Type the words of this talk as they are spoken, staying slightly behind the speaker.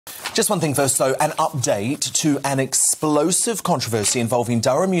Just one thing first, though, an update to an explosive controversy involving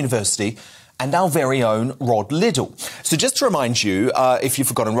Durham University and our very own Rod Liddle. So just to remind you, if you've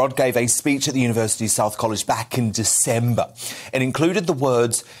forgotten, Rod gave a speech at the University of South College back in December. It included the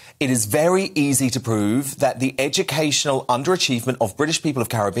words, "It is very easy to prove that the educational underachievement of British people of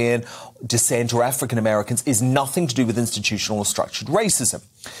Caribbean descent or African Americans is nothing to do with institutional or structured racism."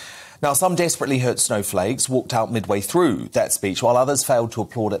 Now, some desperately hurt snowflakes walked out midway through that speech, while others failed to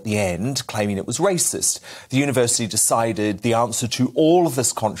applaud at the end, claiming it was racist. The university decided the answer to all of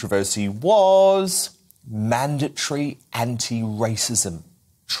this controversy was mandatory anti-racism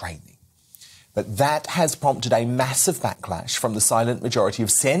training. But that has prompted a massive backlash from the silent majority of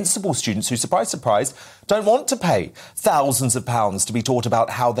sensible students who, surprise, surprise, don't want to pay thousands of pounds to be taught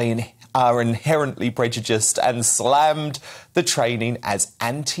about how they are inherently prejudiced, and slammed the training as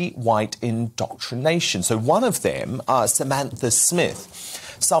anti-white indoctrination. So one of them, Samantha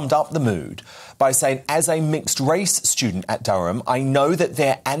Smith, summed up the mood by saying, "As a mixed-race student at Durham, I know that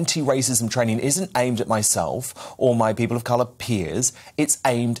their anti-racism training isn't aimed at myself or my people of colour peers. It's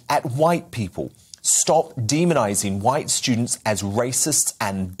aimed at white people. Stop demonising white students as racists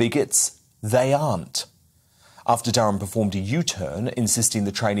and bigots. They aren't." After Durham performed a U-turn, insisting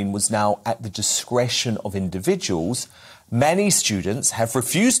the training was now at the discretion of individuals, many students have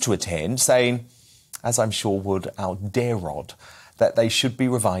refused to attend, saying, as I'm sure would our dear Rod, that they should be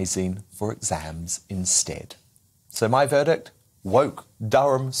revising for exams instead. So my verdict, woke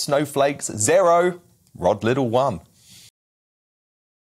Durham Snowflakes ZERO, Rod Liddle 1.